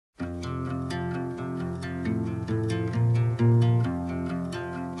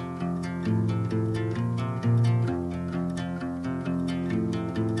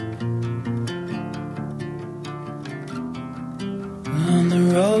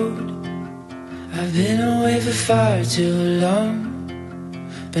I've been away for far too long,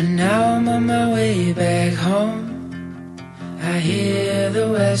 but now I'm on my way back home. I hear the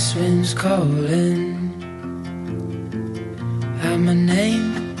west winds calling out my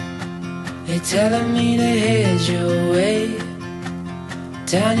name. They're telling me to head your way,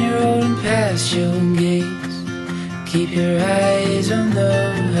 down your road and past your gates. Keep your eyes on the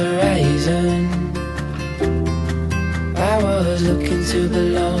horizon. I was looking to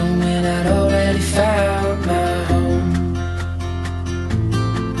belong when I'd already found my home.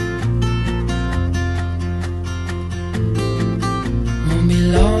 Won't be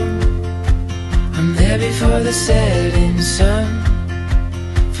long, I'm there before the setting sun,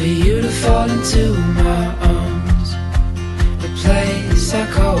 for you to fall into my arms, the place I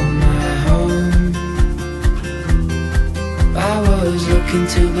call my home. I was looking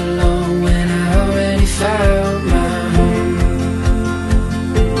to belong when I already found my home.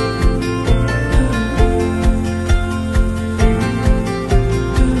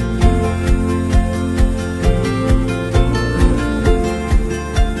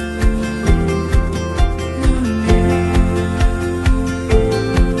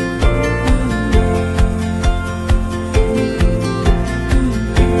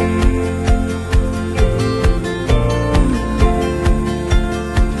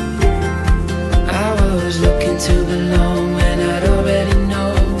 To belong when I'd already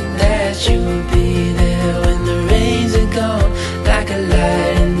known that you would be there when the rains are gone. Like a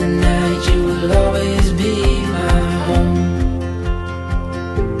light in the night, you will always be my home.